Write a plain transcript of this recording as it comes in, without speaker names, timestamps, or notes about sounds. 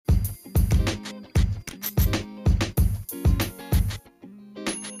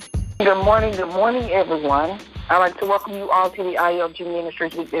Good morning, everyone. I'd like to welcome you all to the ILG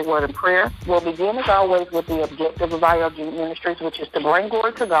Ministries Weekly Word and Prayer. We'll begin, as always, with the objective of ILG Ministries, which is to bring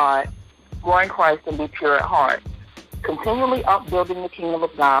glory to God, grow in Christ, and be pure at heart. Continually upbuilding the kingdom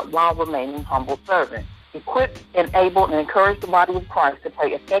of God while remaining humble servants. Equip, enable, and encourage the body of Christ to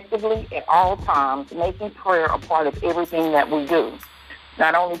pray effectively at all times, making prayer a part of everything that we do.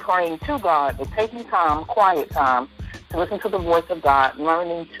 Not only praying to God, but taking time, quiet time, to listen to the voice of God,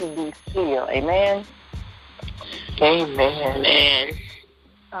 learning to be still. Amen? Amen. Amen.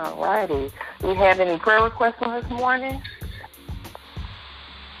 All righty. Do we have any prayer requests on this morning?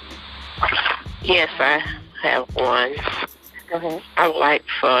 Yes, I have one. Go ahead. I would like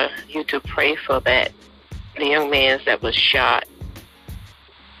for you to pray for the young man that was shot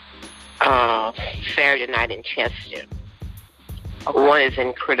Saturday night in Chester. Okay. One is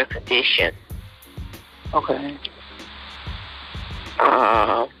in critical condition. Okay.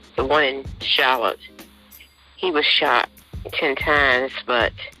 The one in Charlotte, he was shot 10 times,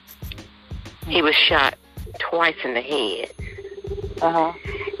 but he was shot twice in the head. Uh-huh.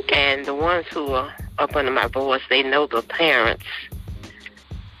 And the ones who are up under my voice, they know the parents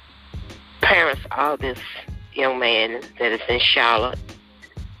of this young man that is in Charlotte.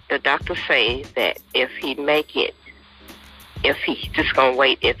 The doctors say that if he make it, if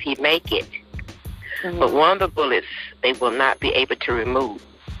he make it, Mm-hmm. but one of the bullets they will not be able to remove.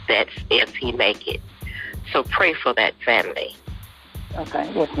 That's if he make it. So pray for that family.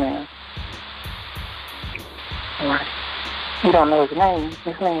 Okay, yes, ma'am. All right. You don't know his name,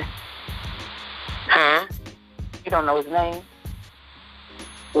 yes, ma'am? Huh? You don't know his name?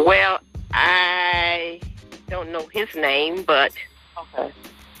 Well, I don't know his name, but Okay.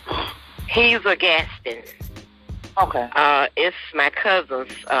 he's a Gaston. Okay. It's my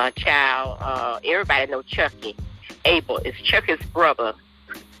cousin's child. Everybody know Chucky. Abel is Chucky's brother,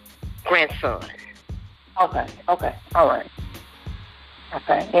 grandson. Okay. All right.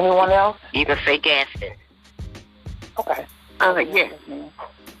 Okay. Anyone else? You can say Gaston. Okay. Yes. Yes, ma'am.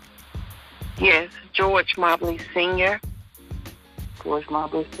 Yes, George Mobley Sr. George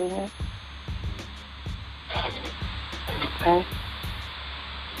Mobley Sr. Okay.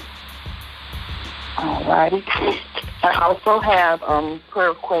 All righty. I also have prayer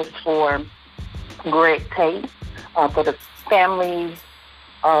requests for Greg Tate, for the family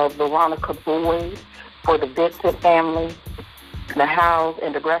of Veronica Boyd, for the Vincent family, the Howes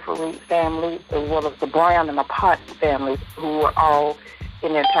and the Greffery family, as well as the Brown and the Potts families, who are all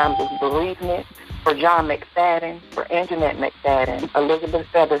in their times of bereavement, for John McFadden, for Anjanette McFadden, Elizabeth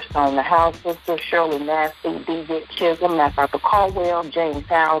Featherstone, the House sisters, Shirley Massey, D.J. Chisholm, Arthur Caldwell, James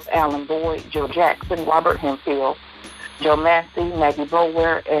Howes, Alan Boyd, Joe Jackson, Robert Hemphill, Joe Massey, Maggie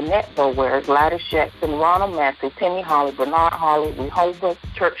Bower, Annette Bower, Gladys Jackson, Ronald Massey, Timmy Holly, Bernard Holly, Rehoboth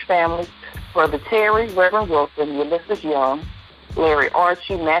Church family, Brother Terry, Reverend Wilson, Ulysses Young, Larry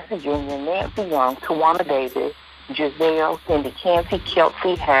Archie, Massey Jr., Nancy Young, Tawana Davis, Giselle, Cindy Canty,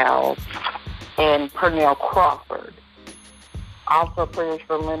 Kelsey Howes, and Pernell Crawford. Also prayers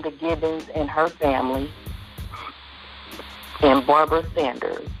for Linda Gibbons and her family, and Barbara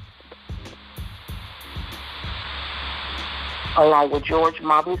Sanders, along with George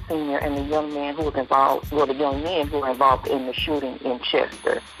Mobley Sr. and the young man who was involved, the young men who were involved in the shooting in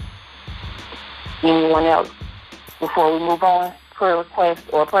Chester. Anyone else before we move on? Prayer request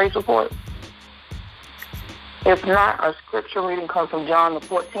or praise report? If not, our scripture reading comes from John, the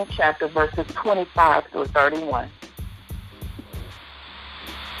 14th chapter, verses 25 through 31.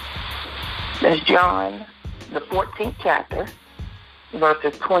 That's John, the 14th chapter,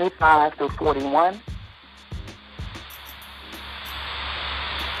 verses 25 through 41.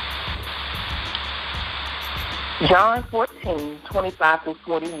 John 14, 25 through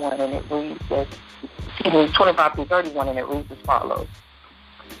 41, and it reads as, 25 through 31, and it reads as follows.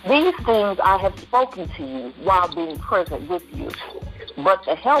 These things I have spoken to you while being present with you, but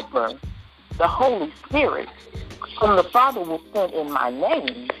the Helper, the Holy Spirit, whom the Father will send in my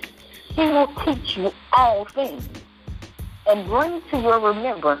name, he will teach you all things, and bring to your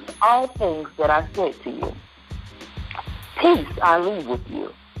remembrance all things that I said to you. Peace I leave with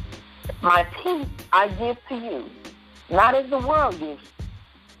you. My peace I give to you. Not as the world gives,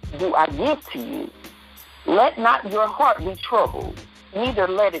 do I give to you. Let not your heart be troubled, neither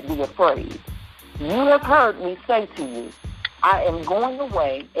let it be afraid. You have heard me say to you, I am going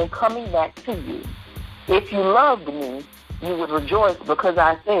away and coming back to you. If you loved me, you would rejoice because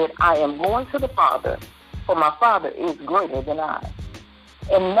I said, I am going to the Father, for my Father is greater than I.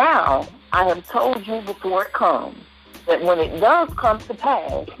 And now I have told you before it comes, that when it does come to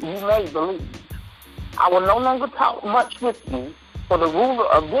pass, you may believe. I will no longer talk much with you For the ruler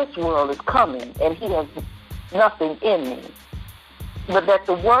of this world is coming, and he has nothing in me. But that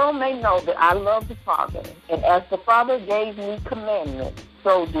the world may know that I love the Father, and as the Father gave me commandments,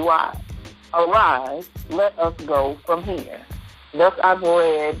 so do I. Arise, let us go from here. Thus I've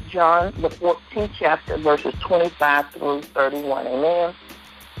read John, the 14th chapter, verses 25 through 31. Amen?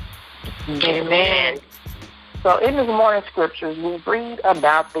 Amen. So in this morning scriptures, we read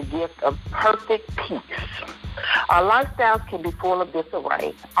about the gift of perfect peace. Our lifestyles can be full of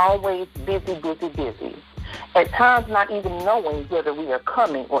disarray, always busy, busy, busy. At times not even knowing whether we are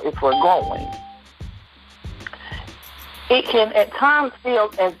coming or if we're going. It can at times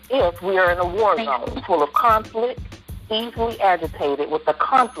feel as if we are in a war zone full of conflict, easily agitated with the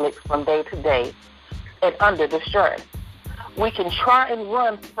conflicts from day to day and under distress. We can try and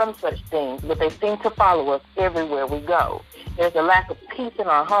run from such things, but they seem to follow us everywhere we go. There's a lack of peace in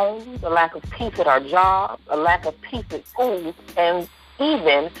our homes, a lack of peace at our jobs, a lack of peace at schools, and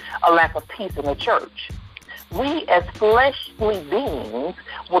even a lack of peace in the church. We as fleshly beings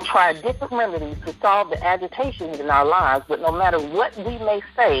will try different remedies to solve the agitations in our lives, but no matter what we may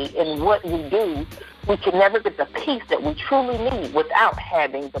say and what we do, we can never get the peace that we truly need without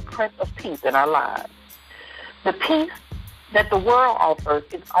having the Prince of Peace in our lives. The peace that the world offers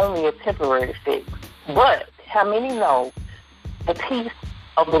is only a temporary fix, but how many know the peace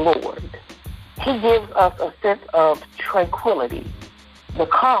of the Lord? He gives us a sense of tranquility, the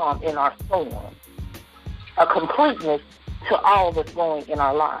calm in our storm, a completeness to all that's going in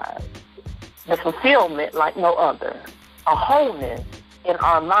our lives, the fulfillment like no other, a wholeness in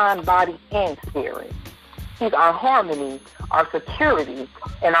our mind, body, and spirit. He's our harmony, our security,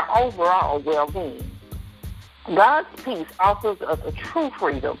 and our overall well-being. God's peace offers us a true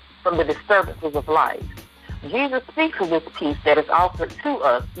freedom from the disturbances of life. Jesus speaks of this peace that is offered to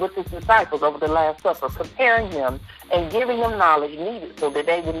us with his disciples over the Last Supper, preparing them and giving them knowledge needed so that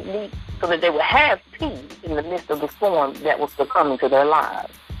they would have peace in the midst of the storm that was succumbing to their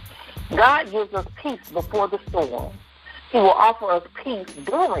lives. God gives us peace before the storm. He will offer us peace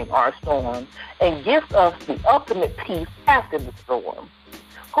during our storm and gives us the ultimate peace after the storm.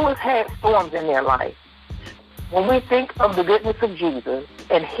 Who has had storms in their life? When we think of the goodness of Jesus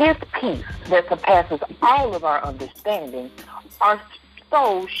and his peace that surpasses all of our understanding, our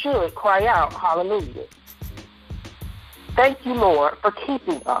soul should cry out, hallelujah. Thank you, Lord, for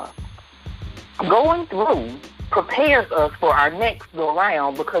keeping us. Going through prepares us for our next go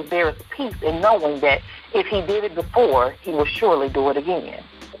round because there is peace in knowing that if he did it before, he will surely do it again.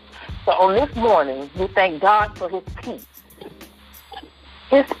 So on this morning, we thank God for his peace.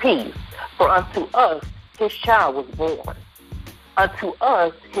 His peace, for unto us his child was born. Unto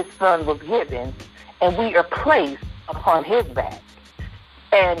us his son was given, and we are placed upon his back.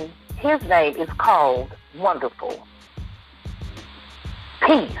 And his name is called Wonderful.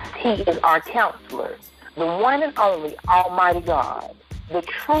 Peace, he is our counselor, the one and only Almighty God, the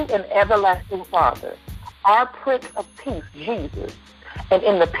true and everlasting Father, our Prince of Peace, Jesus. And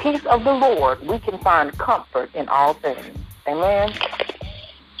in the peace of the Lord, we can find comfort in all things. Amen?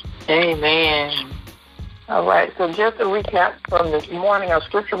 Amen. All right, so just a recap from this morning, our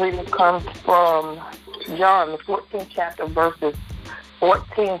scripture reading comes from John, the 14th chapter, verses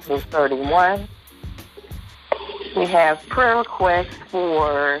 14 through 31. We have prayer requests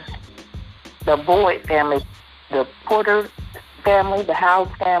for the Boyd family, the Porter family, the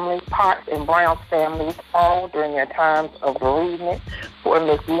House family, Potts and Brown families, all during their times of bereavement, for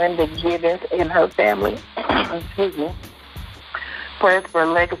Miss Linda Gibbons and her family. Excuse me. Prayers for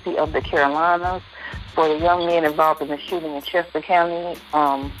legacy of the Carolinas, for the young men involved in the shooting in Chester County,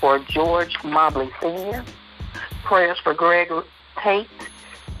 for George Mobley Sr. Prayers for Greg Tate,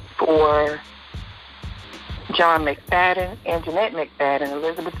 for John McFadden and Jeanette McFadden,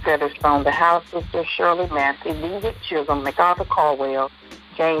 Elizabeth Featherstone, the House sister Shirley Massey, David Chisholm, MacArthur Caldwell,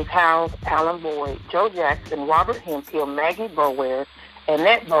 James Howes, Alan Boyd, Joe Jackson, Robert Hemphill, Maggie Bower,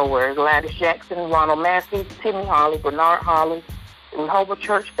 Annette Bower, Gladys Jackson, Ronald Massey, Timmy Holly, Bernard Holly, Rehoboth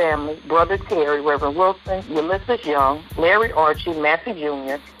Church family, Brother Terry, Reverend Wilson, Ulysses Young, Larry Archie, Massey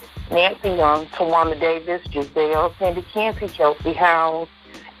Jr., Nancy Young, Tawana Davis, Giselle, Cindy Kinsey, Chelsea Howes,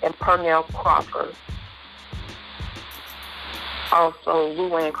 and Pernell Crawford. Also,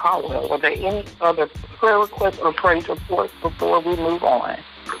 Luann Caldwell. Are there any other prayer requests or praise reports before we move on?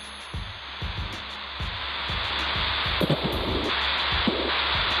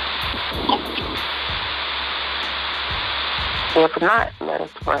 If not, let us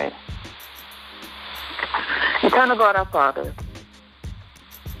pray. Eternal God, our Father,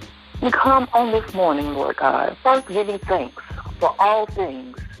 we come on this morning, Lord God, first giving thanks for all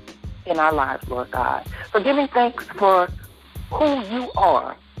things in our lives, Lord God. For giving thanks for who you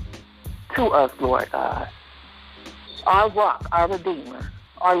are to us, Lord God. Our rock, our Redeemer,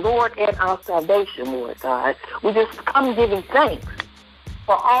 our Lord and our salvation, Lord God. We just come giving thanks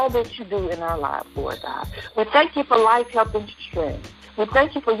for all that you do in our lives, Lord God. We thank you for life, health, and strength. We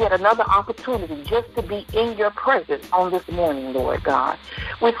thank you for yet another opportunity just to be in your presence on this morning, Lord God.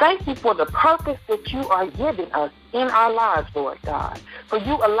 We thank you for the purpose that you are giving us in our lives, Lord God. For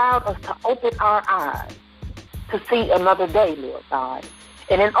you allowed us to open our eyes to see another day, Lord God.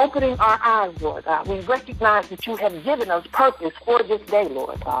 And in opening our eyes, Lord God, we recognize that you have given us purpose for this day,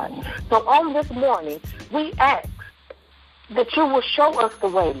 Lord God. So on this morning, we ask that you will show us the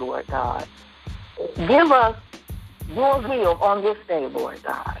way, Lord God. Give us your will on this day, Lord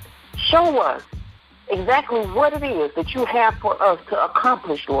God. Show us exactly what it is that you have for us to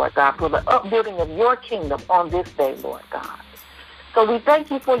accomplish, Lord God, for the upbuilding of your kingdom on this day, Lord God. So we thank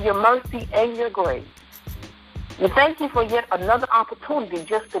you for your mercy and your grace. We thank you for yet another opportunity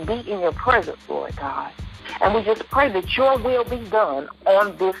just to be in your presence, Lord God. And we just pray that your will be done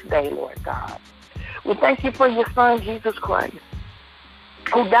on this day, Lord God. We thank you for your Son, Jesus Christ,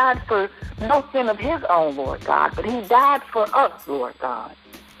 who died for no sin of his own, Lord God, but he died for us, Lord God.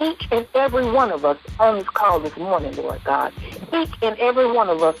 Each and every one of us on this call this morning, Lord God. Each and every one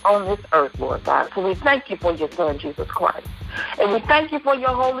of us on this earth, Lord God. So we thank you for your Son, Jesus Christ. And we thank you for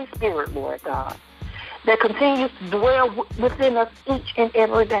your Holy Spirit, Lord God, that continues to dwell within us each and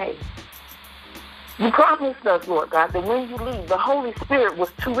every day. You promised us, Lord God, that when you leave, the Holy Spirit was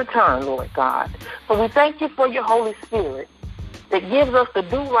to return, Lord God. So we thank you for your Holy Spirit that gives us the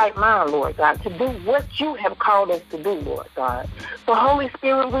do-right mind, Lord God, to do what you have called us to do, Lord God. So, Holy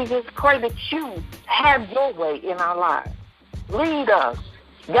Spirit, we just pray that you have your way in our lives. Lead us,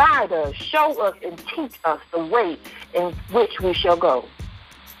 guide us, show us, and teach us the way in which we shall go.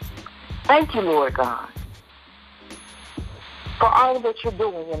 Thank you, Lord God, for all that you're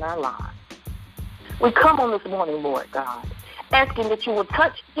doing in our lives. We come on this morning, Lord God, asking that you will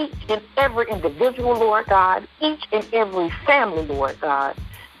touch each and every individual, Lord God, each and every family, Lord God,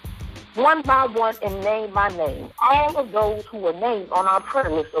 one by one and name by name, all of those who are named on our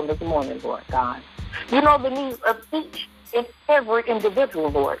prayer list on this morning, Lord God. You know the needs of each and every individual,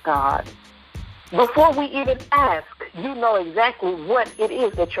 Lord God. Before we even ask, you know exactly what it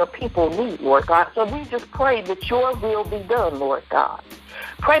is that your people need, Lord God. So we just pray that your will be done, Lord God.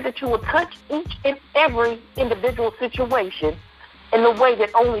 Pray that you will touch each and every individual situation in the way that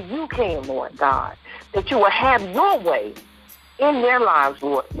only you can, Lord God. That you will have your way in their lives,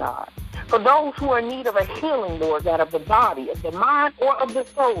 Lord God. For those who are in need of a healing, Lord God, of the body, of the mind, or of the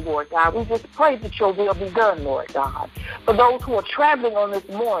soul, Lord God, we just pray that your will be done, Lord God. For those who are traveling on this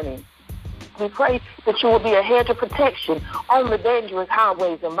morning, we pray that you will be a hedge of protection on the dangerous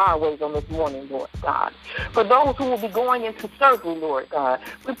highways and byways on this morning, Lord God. For those who will be going into surgery, Lord God,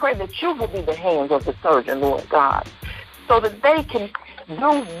 we pray that you will be the hands of the surgeon, Lord God, so that they can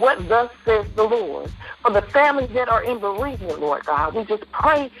do what thus says the Lord. For the families that are in bereavement, Lord God, we just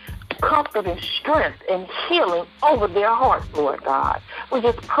pray comfort and strength and healing over their hearts, Lord God. We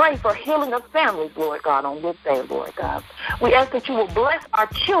just pray for healing of families, Lord God, on this day, Lord God. We ask that you will bless our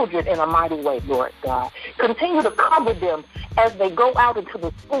children in a mighty way, Lord God. Continue to cover them as they go out into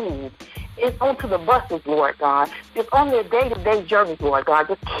the schools, onto the buses, Lord God, just on their day-to-day journeys, Lord God.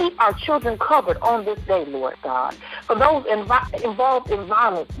 Just keep our children covered on this day, Lord God. For those involved in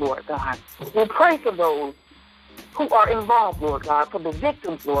violence, Lord God, we pray for those who are involved, Lord God, for the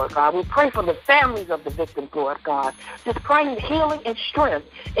victims, Lord God. We pray for the families of the victims, Lord God. Just praying healing and strength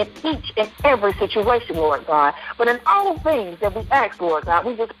in each and every situation, Lord God. But in all things that we ask, Lord God,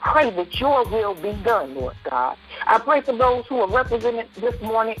 we just pray that your will be done, Lord God. I pray for those who are represented this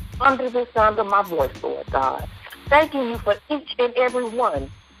morning under the sound of my voice, Lord God. Thanking you for each and every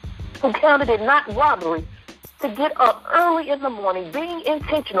one who counted it not robbery to get up early in the morning, being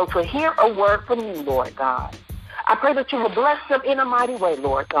intentional to hear a word from you, Lord God. I pray that you will bless them in a mighty way,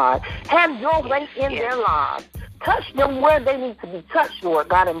 Lord God. Have your way in their lives. Touch them where they need to be touched, Lord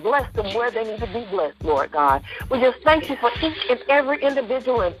God, and bless them where they need to be blessed, Lord God. We just thank you for each and every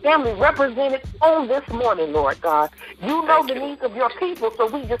individual and family represented on this morning, Lord God. You know the needs of your people, so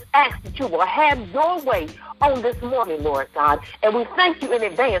we just ask that you will have your way on this morning, Lord God. And we thank you in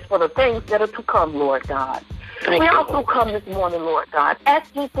advance for the things that are to come, Lord God. We also come this morning, Lord God,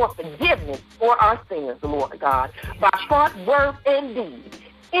 asking for forgiveness for our sins, Lord God, by thought, word, and deed.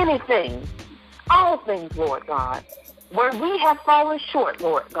 Anything, all things, Lord God, where we have fallen short,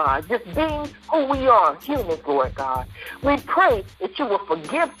 Lord God, just being who we are, humans, Lord God. We pray that you will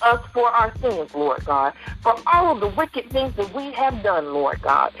forgive us for our sins, Lord God, for all of the wicked things that we have done, Lord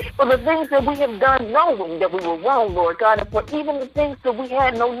God, for the things that we have done knowing that we were wrong, Lord God, and for even the things that we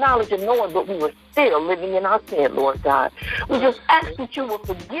had no knowledge of knowing, but we were still living in our sin, Lord God. We just ask that you will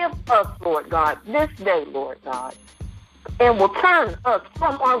forgive us, Lord God, this day, Lord God, and will turn us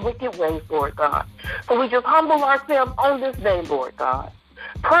from our wicked ways, Lord God. So we just humble ourselves on this day, Lord God,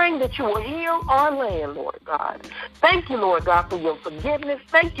 praying that you will heal our land, Lord God. Thank you, Lord God, for your forgiveness.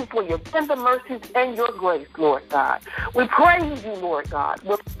 Thank you for your tender mercies and your grace, Lord God. We praise you, Lord God,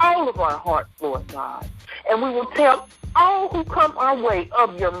 with all of our hearts, Lord God. And we will tell all who come our way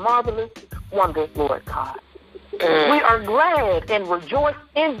of your marvelous wonders, Lord God. We are glad and rejoice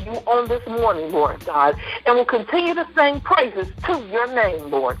in you on this morning, Lord God, and will continue to sing praises to your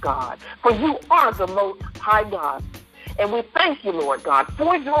name, Lord God, for you are the most high God. And we thank you, Lord God,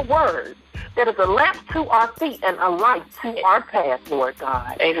 for your word that is a lamp to our feet and a light to our path, Lord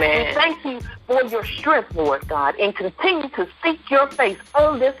God. Amen. We thank you for your strength, Lord God, and continue to seek your face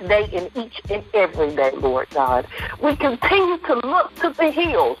on this day and each and every day, Lord God. We continue to look to the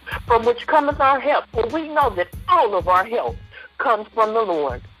hills from which cometh our help, for we know that all of our help comes from the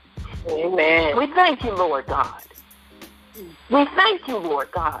Lord. Amen. We thank you, Lord God. We thank you, Lord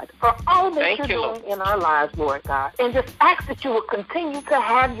God, for all that you're doing in our lives, Lord God, and just ask that you will continue to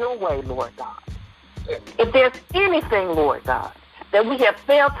have your way, Lord God. If there's anything, Lord God, that we have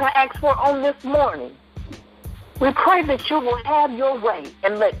failed to ask for on this morning, we pray that you will have your way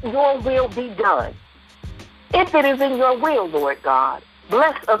and let your will be done. If it is in your will, Lord God,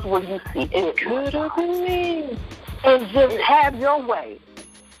 bless us when you see it. Could have been me. And just have your way.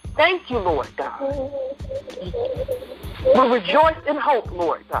 Thank you, Lord God. We rejoice in hope,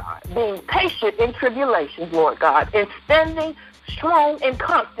 Lord God, being patient in tribulations, Lord God, and standing strong and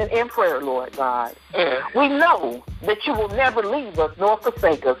constant in prayer, Lord God. We know that you will never leave us nor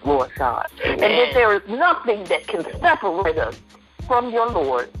forsake us, Lord God, and that there is nothing that can separate us from your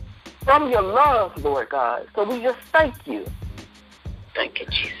Lord, from your love, Lord God. So we just thank you. Thank you,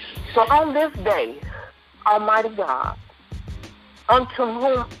 Jesus. So on this day, Almighty God, unto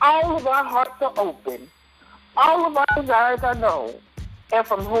whom all of our hearts are open, all of our desires are known, and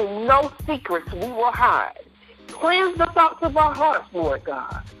from whom no secrets we will hide. Cleanse the thoughts of our hearts, Lord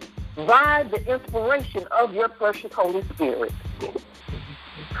God, by the inspiration of your precious Holy Spirit,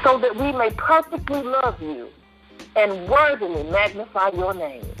 so that we may perfectly love you and worthily magnify your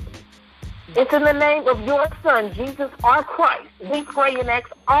name. It's in the name of your Son, Jesus our Christ, we pray and ask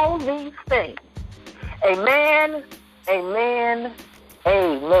all these things. Amen, amen,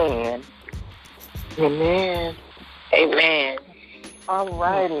 amen. Amen. Amen. All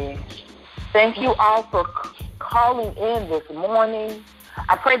righty. Thank you all for calling in this morning.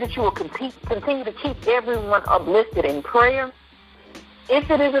 I pray that you will continue to keep everyone uplifted in prayer.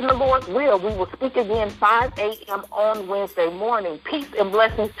 If it is in the Lord's will, we will speak again 5 a.m. on Wednesday morning. Peace and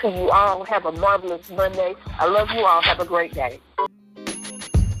blessings to you all. Have a marvelous Monday. I love you all. Have a great day.